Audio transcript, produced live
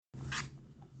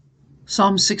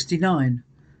Psalm 69,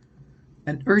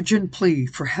 an urgent plea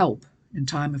for help in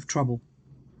time of trouble.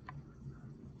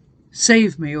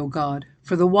 Save me, O God,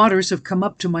 for the waters have come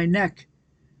up to my neck.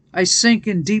 I sink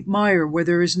in deep mire where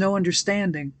there is no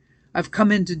understanding. I've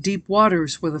come into deep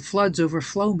waters where the floods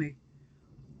overflow me.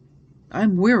 I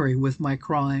am weary with my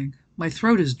crying. My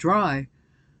throat is dry.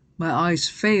 My eyes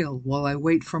fail while I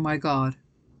wait for my God.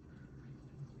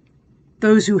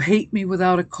 Those who hate me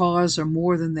without a cause are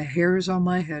more than the hairs on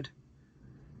my head.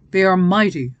 They are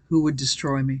mighty who would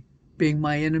destroy me, being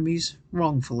my enemies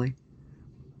wrongfully.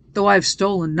 Though I have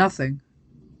stolen nothing,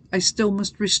 I still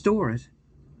must restore it.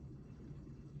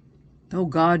 O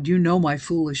God, you know my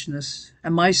foolishness,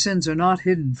 and my sins are not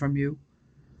hidden from you.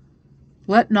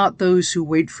 Let not those who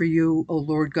wait for you, O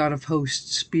Lord God of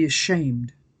hosts, be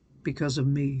ashamed because of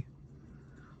me.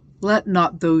 Let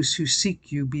not those who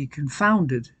seek you be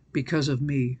confounded because of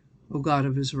me, O God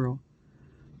of Israel.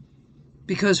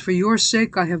 Because for your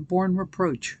sake I have borne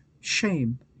reproach,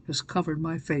 shame has covered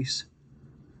my face.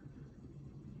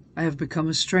 I have become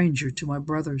a stranger to my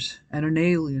brothers and an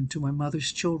alien to my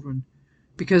mother's children,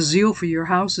 because zeal for your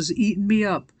house has eaten me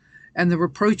up, and the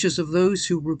reproaches of those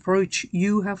who reproach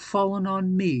you have fallen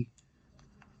on me.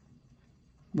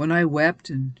 When I wept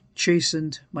and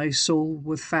chastened my soul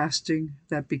with fasting,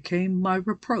 that became my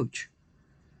reproach.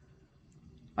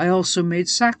 I also made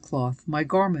sackcloth my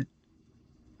garment.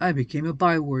 I became a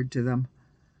byword to them.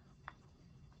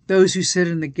 Those who sit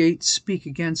in the gate speak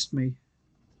against me,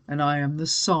 and I am the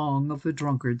song of the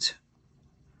drunkards.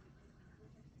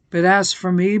 But as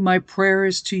for me, my prayer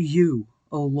is to you,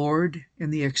 O Lord, in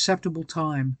the acceptable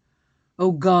time.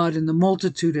 O God, in the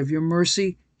multitude of your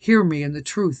mercy, hear me in the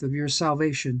truth of your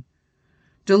salvation.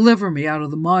 Deliver me out of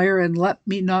the mire, and let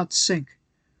me not sink.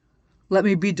 Let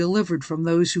me be delivered from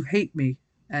those who hate me,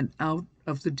 and out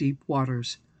of the deep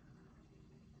waters.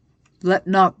 Let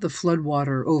not the flood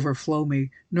water overflow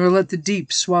me, nor let the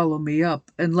deep swallow me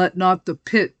up, and let not the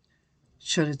pit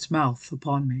shut its mouth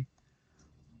upon me.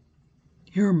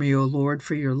 Hear me, O Lord,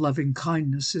 for your loving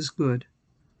kindness is good.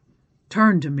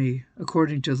 Turn to me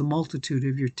according to the multitude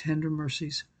of your tender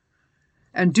mercies,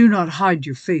 and do not hide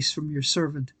your face from your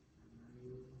servant.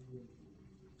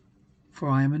 For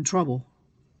I am in trouble.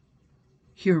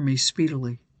 Hear me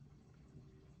speedily.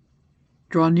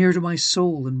 Draw near to my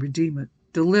soul and redeem it.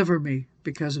 Deliver me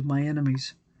because of my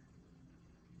enemies.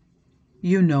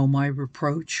 You know my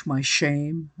reproach, my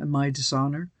shame, and my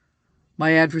dishonor.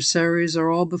 My adversaries are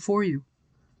all before you.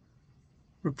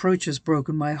 Reproach has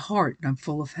broken my heart, and I'm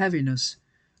full of heaviness.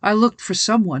 I looked for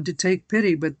someone to take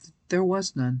pity, but there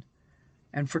was none,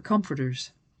 and for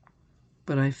comforters,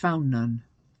 but I found none.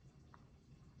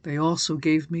 They also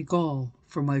gave me gall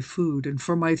for my food, and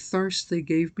for my thirst they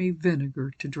gave me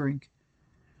vinegar to drink.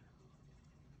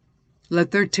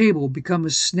 Let their table become a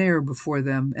snare before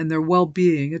them, and their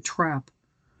well-being a trap.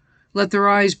 Let their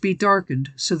eyes be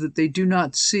darkened, so that they do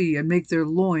not see, and make their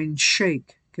loins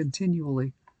shake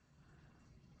continually.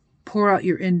 Pour out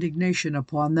your indignation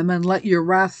upon them, and let your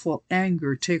wrathful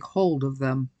anger take hold of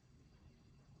them.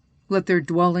 Let their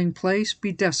dwelling place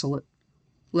be desolate.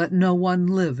 Let no one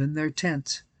live in their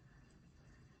tents.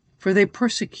 For they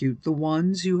persecute the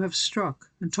ones you have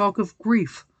struck, and talk of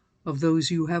grief of those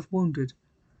you have wounded,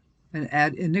 and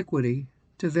add iniquity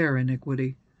to their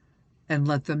iniquity, and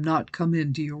let them not come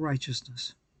into your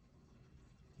righteousness.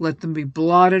 Let them be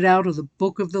blotted out of the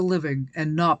book of the living,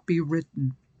 and not be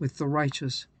written with the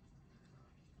righteous.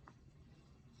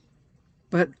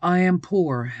 But I am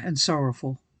poor and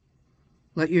sorrowful.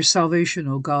 Let your salvation,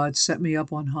 O God, set me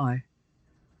up on high.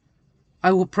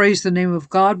 I will praise the name of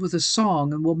God with a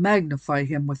song, and will magnify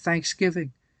him with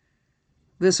thanksgiving.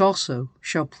 This also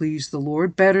shall please the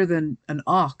Lord better than an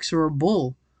ox or a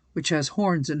bull, which has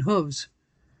horns and hooves.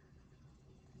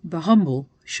 The humble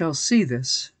shall see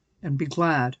this and be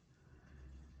glad.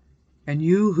 And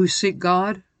you who seek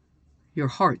God, your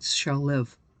hearts shall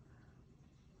live.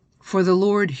 For the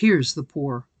Lord hears the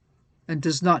poor, and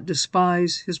does not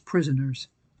despise his prisoners.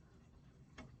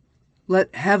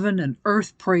 Let heaven and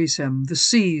earth praise him, the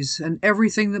seas and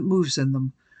everything that moves in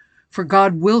them. For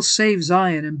God will save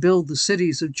Zion and build the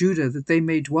cities of Judah, that they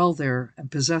may dwell there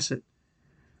and possess it.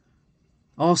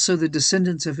 Also the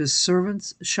descendants of his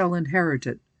servants shall inherit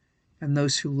it, and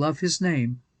those who love his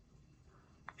name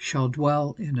shall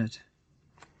dwell in it.